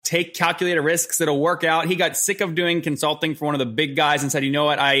take calculated risks. It'll work out. He got sick of doing consulting for one of the big guys and said, you know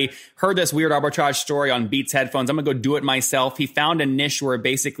what? I heard this weird arbitrage story on Beats headphones. I'm going to go do it myself. He found a niche where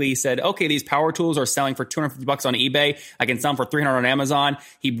basically he said, okay, these power tools are selling for $250 on eBay. I can sell them for $300 on Amazon.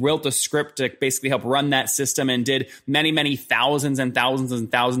 He wrote the script to basically help run that system and did many, many thousands and thousands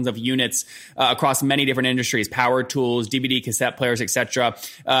and thousands of units across many different industries, power tools, DVD cassette players, etc.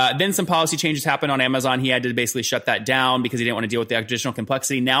 Then some policy changes happened on Amazon. He had to basically shut that down because he didn't want to deal with the additional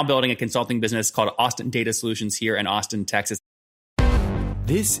complexity. Now building a consulting business called Austin Data Solutions here in Austin, Texas.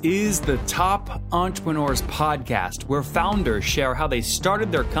 This is the Top Entrepreneurs Podcast, where founders share how they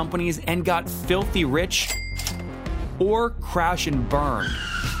started their companies and got filthy rich or crash and burn.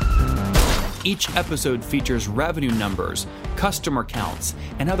 Each episode features revenue numbers, customer counts,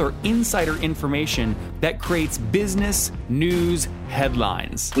 and other insider information that creates business news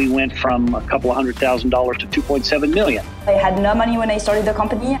headlines. We went from a couple of $100,000 to $2.7 million. I had no money when I started the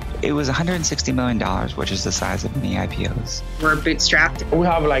company. It was $160 million, which is the size of many IPOs. We're bootstrapped. We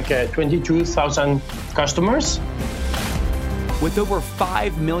have like 22,000 customers. With over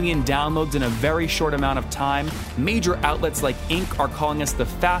 5 million downloads in a very short amount of time, major outlets like Inc. are calling us the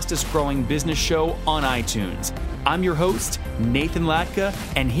fastest growing business show on iTunes. I'm your host, Nathan Latka,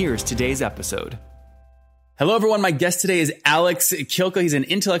 and here's today's episode. Hello, everyone. My guest today is Alex Kilka. He's an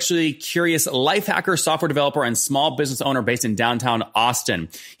intellectually curious life hacker, software developer, and small business owner based in downtown Austin.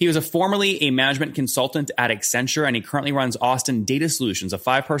 He was formerly a management consultant at Accenture, and he currently runs Austin Data Solutions, a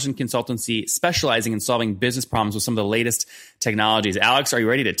 5-person consultancy specializing in solving business problems with some of the latest technologies. Alex, are you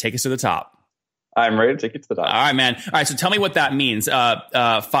ready to take us to the top? I'm ready to take you to the top. All right, man. All right, so tell me what that means,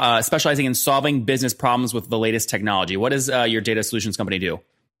 specializing in solving business problems with the latest technology. What does your data solutions company do?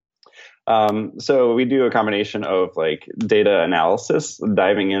 So we do a combination of like data analysis,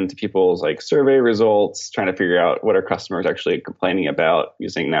 diving into people's like survey results, trying to figure out what our customers actually complaining about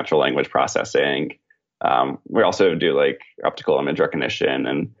using natural language processing. We also do like optical image recognition,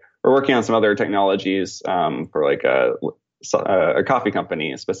 and we're working on some other technologies for like a coffee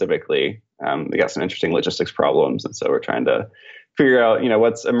company specifically. They got some interesting logistics problems, and so we're trying to figure out,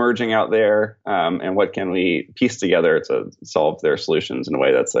 what's emerging out there, and what can we piece together to solve their solutions in a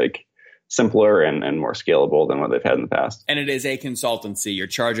way that's like simpler and more scalable than what they've had in the past. And it is a consultancy. You're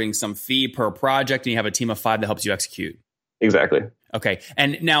charging some fee per project, and you have a team of 5 that helps you execute. Exactly. Okay.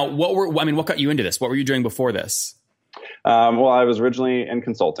 And now, what got you into this? What were you doing before this? Well, I was originally in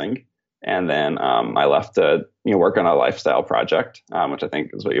consulting, and then I left to work on a lifestyle project, which I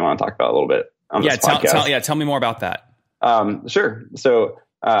think is what you want to talk about a little bit on this podcast. Tell me more about that. Sure. So,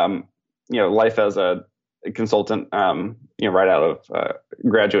 life as a consultant, right out of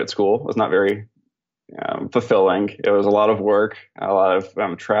graduate school was not very fulfilling. It was a lot of work, a lot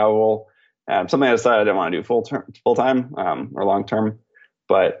of travel, something I decided I didn't want to do full time or long term.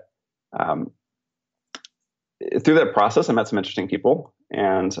 But through that process, I met some interesting people.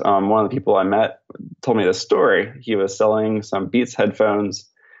 And one of the people I met told me this story. He was selling some Beats headphones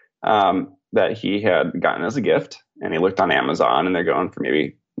that he had gotten as a gift. And he looked on Amazon, and they're going for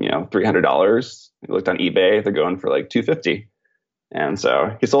maybe $300. He looked on eBay, they're going for like $250. And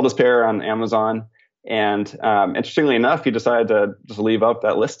so he sold his pair on Amazon. And interestingly enough, he decided to just leave up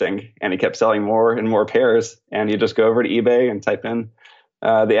that listing, and he kept selling more and more pairs. And you just go over to eBay and type in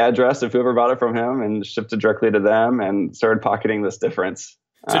the address of whoever bought it from him and shipped it directly to them and started pocketing this difference.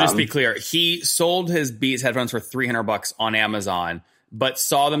 So just to be clear, he sold his Beats headphones for $300 on Amazon, but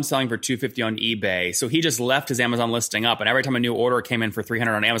saw them selling for $250 on eBay. So he just left his Amazon listing up, and every time a new order came in for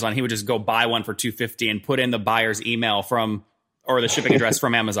 $300 on Amazon, he would just go buy one for $250 and put in the buyer's email or the shipping address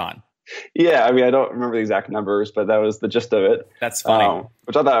from Amazon. Yeah, I mean, I don't remember the exact numbers, but that was the gist of it. That's funny.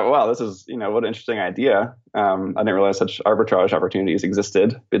 Which I thought, wow, this is, what an interesting idea. I didn't realize such arbitrage opportunities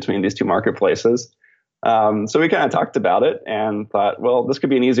existed between these two marketplaces. So we kind of talked about it and thought, well, this could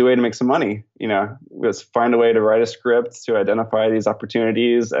be an easy way to make some money. Let's find a way to write a script to identify these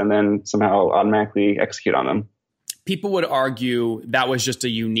opportunities and then somehow automatically execute on them. People would argue that was just a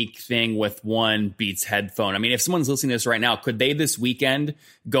unique thing with one Beats headphone. I mean, if someone's listening to this right now, could they this weekend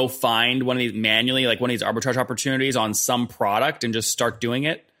go find one of these manually, like one of these arbitrage opportunities on some product and just start doing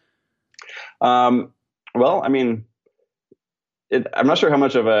it? Well, I mean, I'm not sure how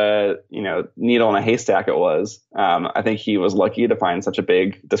much of a needle in a haystack it was. I think he was lucky to find such a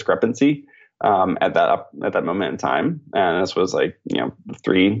big discrepancy at that moment in time, and this was like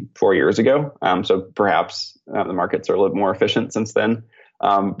 3-4 years ago. So perhaps the markets are a little more efficient since then.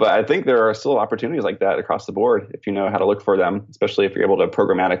 But I think there are still opportunities like that across the board if you know how to look for them, especially if you're able to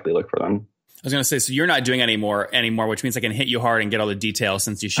programmatically look for them. I was going to say, so you're not doing anymore, which means I can hit you hard and get all the details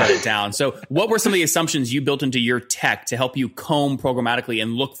since you shut it down. So what were some of the assumptions you built into your tech to help you comb programmatically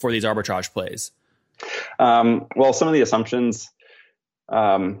and look for these arbitrage plays? Well, some of the assumptions,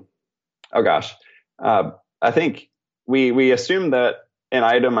 I think we assume that an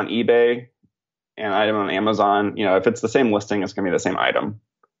item on eBay and an item on Amazon, if it's the same listing, it's going to be the same item.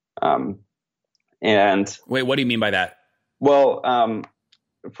 And wait, what do you mean by that? Well,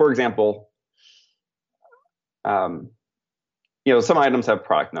 for example, some items have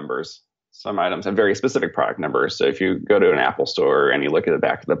product numbers. Some items have very specific product numbers. So if you go to an Apple store and you look at the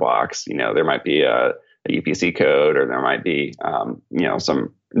back of the box, there might be a UPC code, or there might be,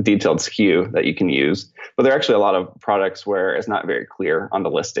 some detailed SKU that you can use. But there are actually a lot of products where it's not very clear on the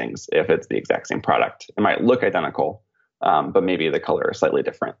listings if it's the exact same product. It might look identical, but maybe the color is slightly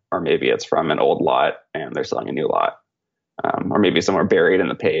different, or maybe it's from an old lot and they're selling a new lot. Or maybe somewhere buried in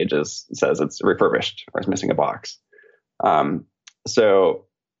the page says it's refurbished or it's missing a box. So,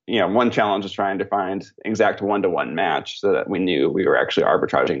 one challenge is trying to find exact one-to-one match so that we knew we were actually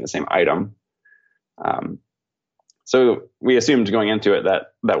arbitraging the same item. So we assumed going into it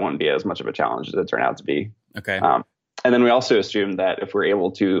that wouldn't be as much of a challenge as it turned out to be. Okay. And then we also assumed that if we're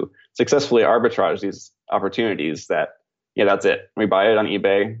able to successfully arbitrage these opportunities, that's it. We buy it on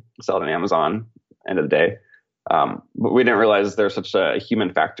eBay, sell it on Amazon, end of the day. But we didn't realize there's such a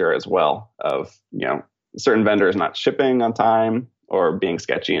human factor as well of, certain vendors not shipping on time or being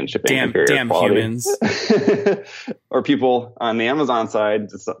sketchy and shipping inferior quality. Humans. Or people on the Amazon side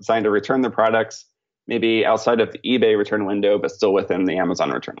deciding to return their products maybe outside of the eBay return window, but still within the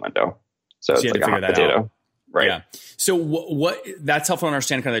Amazon return window. So it's you like had to figure that potato. out. Right. Yeah. So what that's helpful to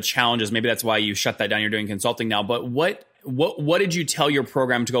understand kind of the challenges. Maybe that's why you shut that down. You're doing consulting now, but what did you tell your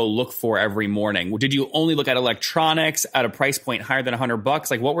program to go look for every morning? Did you only look at electronics at a price point higher than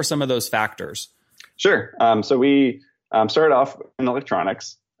 $100? Like, what were some of those factors? Sure. So we started off in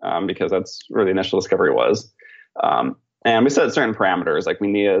electronics because that's where the initial discovery was. And we set certain parameters, like we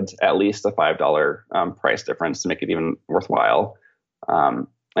needed at least a $5 price difference to make it even worthwhile. And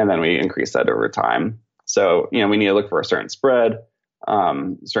then we increased that over time. So, we need to look for a certain spread,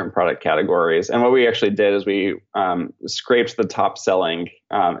 certain product categories. And what we actually did is we scraped the top selling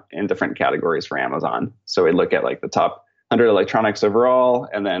in different categories for Amazon. So we look at like the top 100 electronics overall,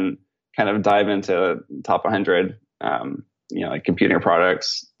 and then kind of dive into top 100, like computing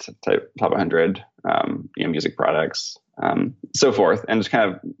products, top 100, music products, so forth, and just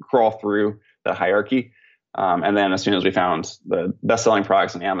kind of crawl through the hierarchy. And then as soon as we found the best-selling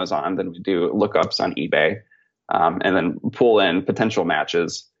products on Amazon, then we do lookups on eBay, and then pull in potential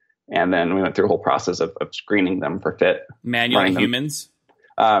matches. And then we went through a whole process of screening them for fit. Manual humans?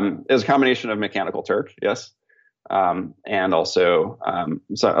 It was a combination of Mechanical Turk, yes. And also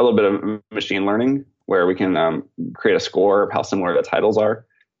so a little bit of machine learning, where we can create a score of how similar the titles are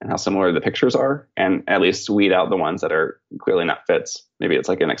and how similar the pictures are, and at least weed out the ones that are clearly not fits. Maybe it's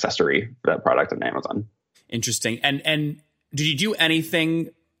like an accessory for that product on Amazon. Interesting. And did you do anything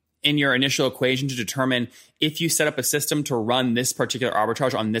in your initial equation to determine if you set up a system to run this particular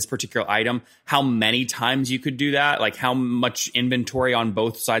arbitrage on this particular item, how many times you could do that? Like how much inventory on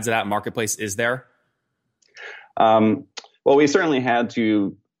both sides of that marketplace is there? Well, we certainly had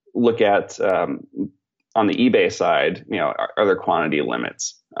to look at on the eBay side, are there quantity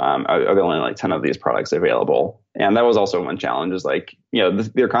limits? Are there only like 10 of these products available? And that was also one challenge, is like,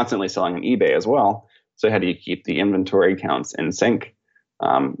 they're constantly selling on eBay as well. So how do you keep the inventory counts in sync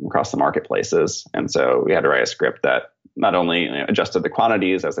across the marketplaces? And so we had to write a script that not only adjusted the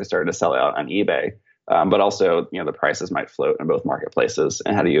quantities as they started to sell out on eBay, but also, the prices might float in both marketplaces.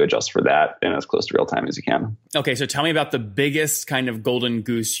 And how do you adjust for that in as close to real time as you can? Okay, so tell me about the biggest kind of golden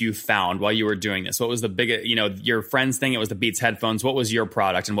goose you found while you were doing this. What was the biggest, your friend's thing? It was the Beats headphones. What was your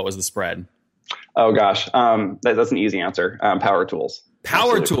product and what was the spread? Oh, gosh. That's an easy answer. Power tools.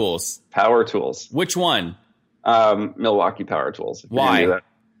 Power tools. Power tools. Which one? Milwaukee Power Tools. Why?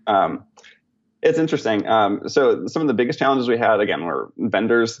 It's interesting. So some of the biggest challenges we had, again, were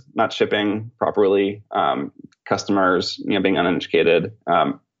vendors not shipping properly, customers, being uneducated,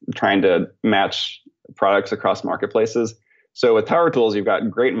 trying to match products across marketplaces. So with Power Tools, you've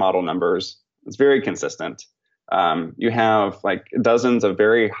got great model numbers. It's very consistent. You have like dozens of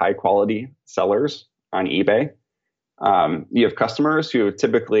very high quality sellers on eBay. You have customers who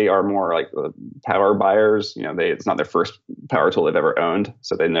typically are more like the power buyers. It's not their first power tool they've ever owned,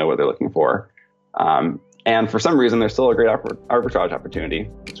 so they know what they're looking for. And for some reason, there's still a great arbitrage opportunity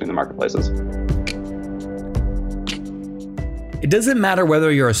between the marketplaces. It doesn't matter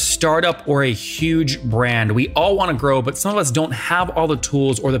whether you're a startup or a huge brand. We all want to grow, but some of us don't have all the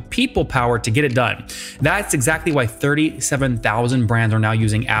tools or the people power to get it done. That's exactly why 37,000 brands are now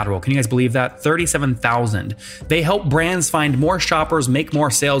using Adroll. Can you guys believe that? 37,000. They help brands find more shoppers, make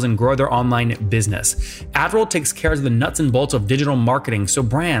more sales, and grow their online business. Adroll takes care of the nuts and bolts of digital marketing, so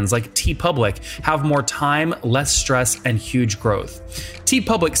brands like TeePublic have more time, less stress, and huge growth.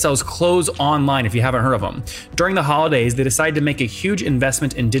 TeePublic sells clothes online if you haven't heard of them. During the holidays, they decided to make a huge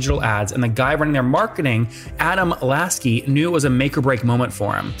investment in digital ads, and the guy running their marketing, Adam Lasky, knew it was a make or break moment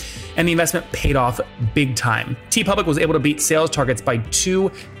for him. And the investment paid off big time. TeePublic was able to beat sales targets by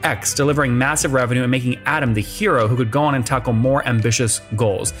 2x, delivering massive revenue and making Adam the hero who could go on and tackle more ambitious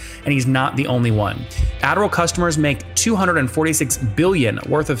goals. And he's not the only one. Adroll customers make $246 billion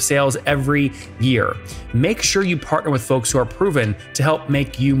worth of sales every year. Make sure you partner with folks who are proven to help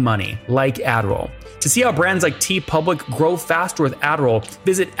make you money, like Adroll. To see how brands like TeePublic grow faster with Adroll,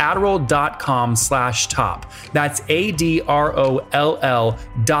 visit adroll.com/top. That's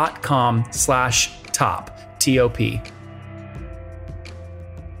ADROLL.com/top. TOP.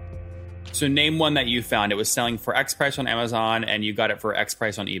 So name one that you found. It was selling for X price on Amazon and you got it for X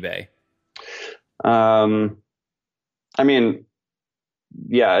price on eBay. I mean,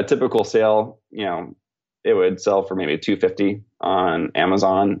 yeah, a typical sale, it would sell for maybe $250 on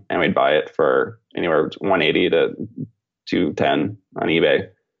Amazon, and we'd buy it for anywhere $180 to $210 on eBay.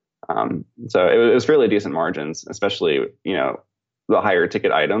 So it was really decent margins, especially the higher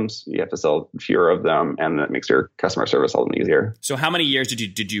ticket items. You have to sell fewer of them, and that makes your customer service a little easier. So how many years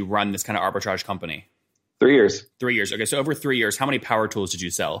did you run this kind of arbitrage company? 3 years. 3 years. Okay, so over 3 years, how many power tools did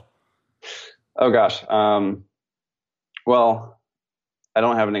you sell? Oh gosh. Well, I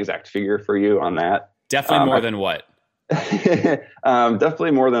don't have an exact figure for you on that. Definitely more than what?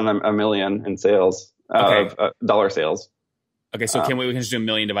 Definitely more than $1 million in sales, okay. Dollar sales. Okay, so we can just do $1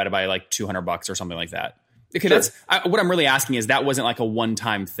 million divided by like $200 or something like that. Okay, sure. What I'm really asking is that wasn't like a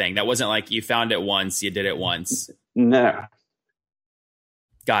one-time thing. That wasn't like you found it once, you did it once. No.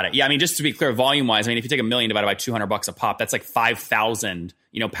 Got it. Yeah, I mean, just to be clear, volume-wise, I mean, if you take $1 million divided by $200 a pop, that's like 5,000,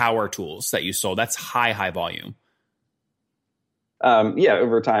 power tools that you sold. That's high volume. Yeah,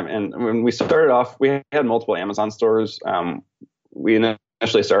 over time. And when we started off, we had multiple Amazon stores. We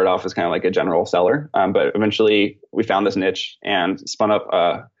initially started off as kind of like a general seller, but eventually we found this niche and spun up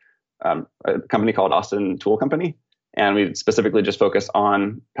a company called Austin Tool Company. And we specifically just focus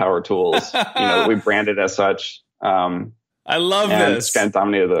on power tools. We branded as such. I love this. Kind of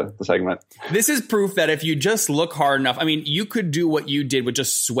dominated the segment. This is proof that if you just look hard enough, I mean, you could do what you did with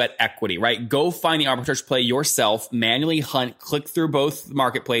just sweat equity, right? Go find the arbitrage play yourself, manually hunt, click through both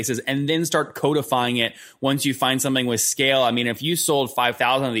marketplaces, and then start codifying it once you find something with scale. I mean, if you sold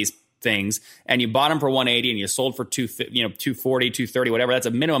 5,000 of these things and you bought them for 180 and you sold for 240, 230, whatever, that's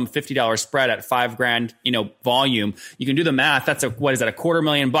a minimum $50 spread at $5,000, volume. You can do the math. That's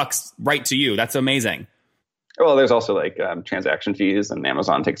 $250,000 right to you. That's amazing. Well, there's also like transaction fees, and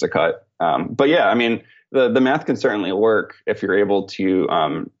Amazon takes a cut. But yeah, I mean, the math can certainly work if you're able to,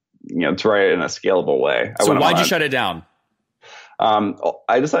 to write it in a scalable way. So why'd you shut it down?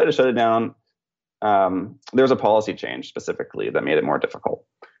 I decided to shut it down. There was a policy change specifically that made it more difficult.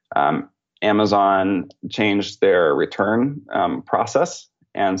 Amazon changed their return process.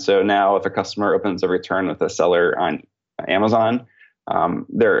 And so now if a customer opens a return with a seller on Amazon,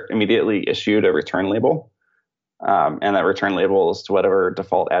 they're immediately issued a return label. And that return label is to whatever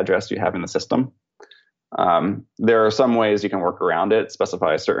default address you have in the system. There are some ways you can work around it,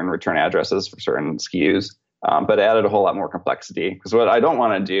 specify certain return addresses for certain SKUs, but it added a whole lot more complexity. Because what I don't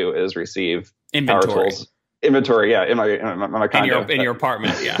want to do is receive inventory. Yeah, in my condo. In your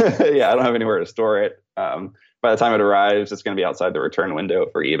apartment, yeah. Yeah, I don't have anywhere to store it. By the time it arrives, it's going to be outside the return window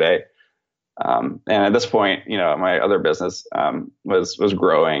for eBay. And at this point, my other business was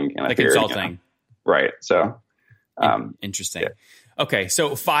growing. And the consulting. Right, so... Interesting. Yeah. Okay.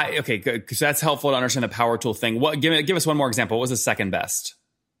 So okay, good. So that's helpful to understand the power tool thing. Give us one more example. What was the second best?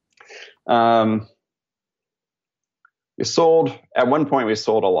 At one point we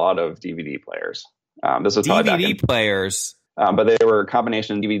sold a lot of DVD players. This was DVD players, but they were a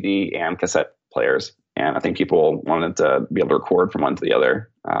combination DVD and cassette players. And I think people wanted to be able to record from one to the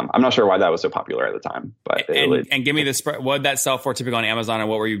other. I'm not sure why that was so popular at the time, but and give me the spread. What did that sell for typically on Amazon, and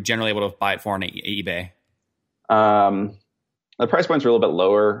what were you generally able to buy it for on eBay? The price points were a little bit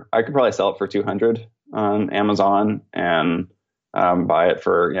lower. I could probably sell it for $200 on Amazon and buy it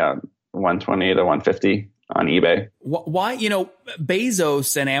for $120 to $150 on eBay. Why?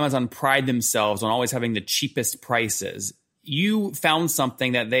 Bezos and Amazon pride themselves on always having the cheapest prices. you found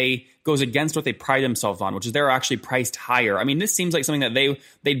something that goes against what they pride themselves on, which is they're actually priced higher. I mean, this seems like something that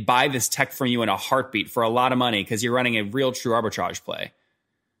they'd buy this tech from you in a heartbeat for a lot of money because you're running a real true arbitrage play.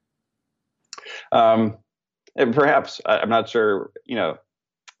 And perhaps, I'm not sure,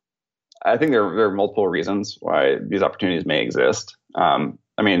 I think there are multiple reasons why these opportunities may exist.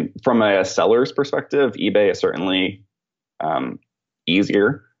 I mean, from a seller's perspective, eBay is certainly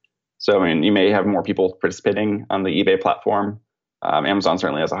easier. So, I mean, you may have more people participating on the eBay platform. Amazon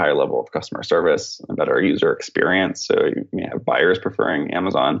certainly has a higher level of customer service, a better user experience. So you may have buyers preferring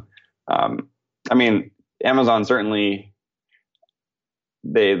Amazon. I mean, Amazon certainly,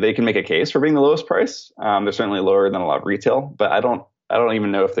 they can make a case for being the lowest price. They're certainly lower than a lot of retail, but I don't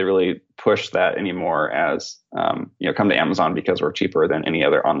even know if they really push that anymore as, come to Amazon because we're cheaper than any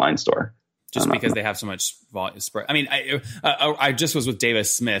other online store. Just because they have so much volume spread. I mean, I just was with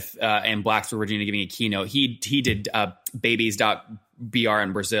Davis Smith in Blacksburg, Virginia, giving a keynote. He did babies.br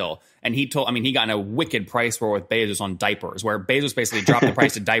in Brazil. And he got in a wicked price war with Bezos on diapers, where Bezos basically dropped the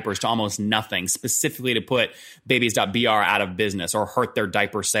price of diapers to almost nothing, specifically to put babies.br out of business or hurt their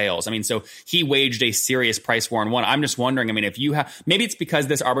diaper sales. I mean, so he waged a serious price war and won. I'm just wondering, I mean, if you have, maybe it's because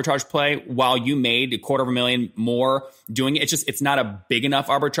this arbitrage play, while you made $250,000 more doing it, it's not a big enough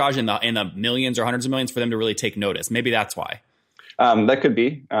arbitrage in the millions or hundreds of millions for them to really take notice. Maybe that's why. That could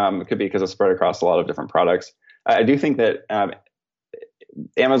be. It could be because it's spread across a lot of different products. I do think that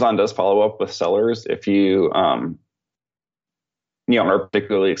Amazon does follow up with sellers if you, are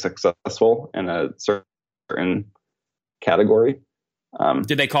particularly successful in a certain category.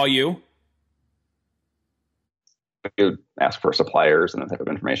 Did they call you? You ask for suppliers and that type of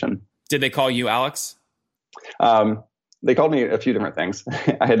information. Did they call you, Alex? They called me a few different things.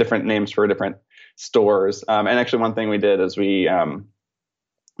 I had different names for different stores. And actually, one thing we did is we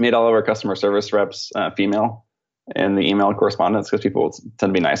made all of our customer service reps female in the email correspondence because people tend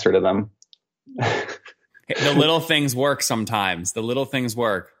to be nicer to them. The little things work sometimes. The little things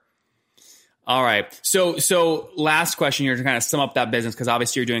work. All right. So last question here to kind of sum up that business, because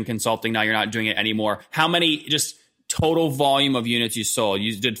obviously you're doing consulting now. You're not doing it anymore. How many just total volume of units you sold?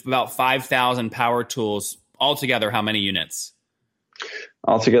 You did about 5,000 power tools. Altogether, how many units?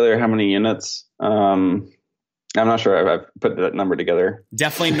 Altogether, how many units? I'm not sure I've put that number together.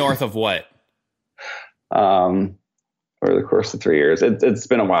 Definitely north of what? Over the course of 3 years. It's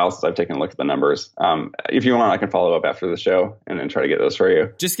been a while since I've taken a look at the numbers. If you want, I can follow up after the show and then try to get those for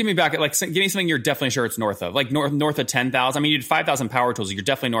you. Give me something you're definitely sure it's north of, like north of 10,000. I mean, you did 5,000 power tools. You're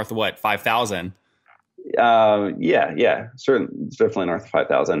definitely north of what? 5,000? Yeah. Certain, it's definitely north of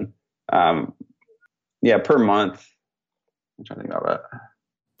 5,000. Per month. I'm trying to think about that.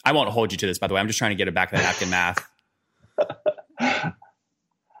 I won't hold you to this, by the way. I'm just trying to get it back to the napkin math.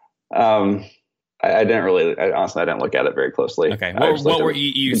 I didn't really. Honestly, I didn't look at it very closely. Okay. What were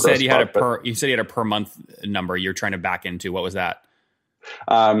you said you had you said you had a per month number you're trying to back into. What was that?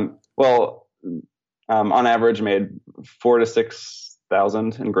 On average, made 4,000 to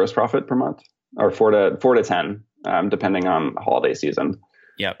 6,000 in gross profit per month, or 4 to 10, depending on holiday season.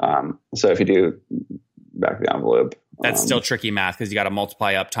 Yep. So if you do back the envelope, that's still tricky math because you got to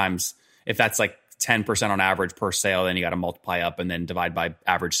multiply up times. If that's like 10% on average per sale, then you got to multiply up and then divide by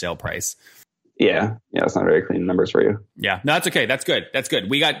average sale price. Yeah, it's not very clean numbers for you. Yeah, no, that's okay. That's good.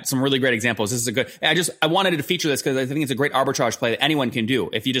 We got some really great examples. This is a good. I wanted to feature this because I think it's a great arbitrage play that anyone can do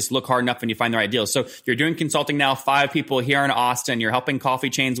if you just look hard enough and you find the right deals. So you're doing consulting now. 5 people here in Austin. You're helping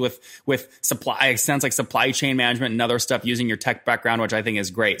coffee chains with supply. It sounds like supply chain management and other stuff using your tech background, which I think is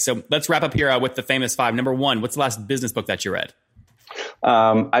great. So let's wrap up here with the famous 5. Number 1, what's the last business book that you read?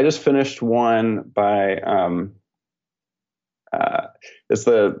 I just finished one by. It's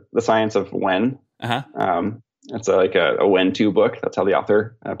the science of when. Uh-huh. It's like a when to book. That's how the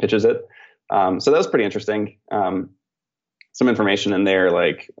author pitches it. So that was pretty interesting. Some information in there,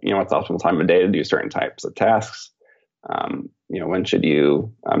 like, what's the optimal time of day to do certain types of tasks. When should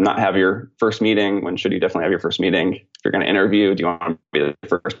you not have your first meeting? When should you definitely have your first meeting? If you're going to interview, do you want to be the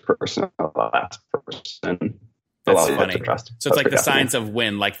first person or the last person? That's funny. So it's like the science of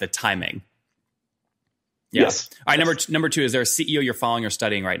when, like the timing. Yeah. Yes. All right. Number 2, is there a CEO you're following or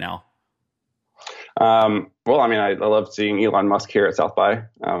studying right now? I love seeing Elon Musk here at South by.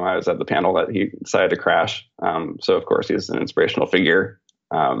 I was at the panel that he decided to crash. So of course he's an inspirational figure.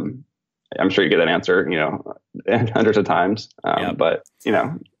 I'm sure you get that answer, hundreds of times. But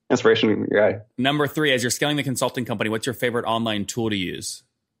inspiration guy. Number 3, as you're scaling the consulting company, what's your favorite online tool to use?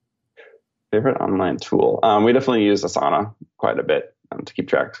 Favorite online tool? We definitely use Asana quite a bit to keep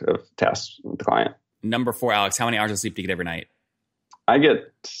track of tasks with the client. Number 4, Alex, how many hours of sleep do you get every night? I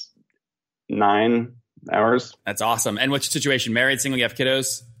get 9 hours. That's awesome. And what's your situation? Married, single, you have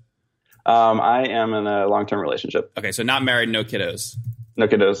kiddos? I am in a long-term relationship. Okay, so not married, no kiddos. No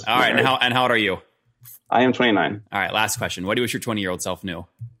kiddos. All right, and how old are you? I am 29. All right, last question. What do you wish your 20-year-old self knew?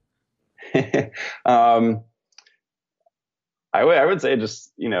 I would say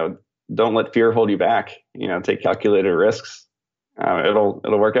just, don't let fear hold you back. Take calculated risks. It'll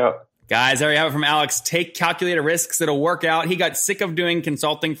work out. Guys, there you have it from Alex. Take calculated risks. It'll work out. He got sick of doing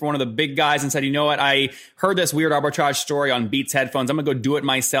consulting for one of the big guys and said, you know what? I heard this weird arbitrage story on Beats headphones. I'm going to go do it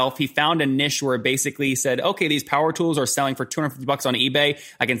myself. He found a niche where basically he said, okay, these power tools are selling for $250 on eBay.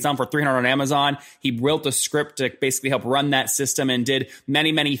 I can sell them for $300 on Amazon. He built a script to basically help run that system and did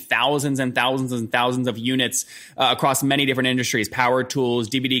many, many thousands and thousands and thousands of units across many different industries, power tools,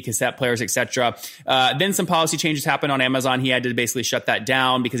 DVD cassette players, etc. Then some policy changes happened on Amazon. He had to basically shut that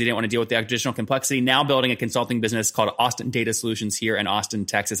down because he didn't want to deal with the additional complexity. Now building a consulting business called Austin Data Solutions here in Austin,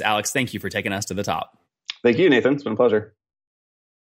 Texas. Alex, thank you for taking us to the top. Thank you, Nathan. It's been a pleasure.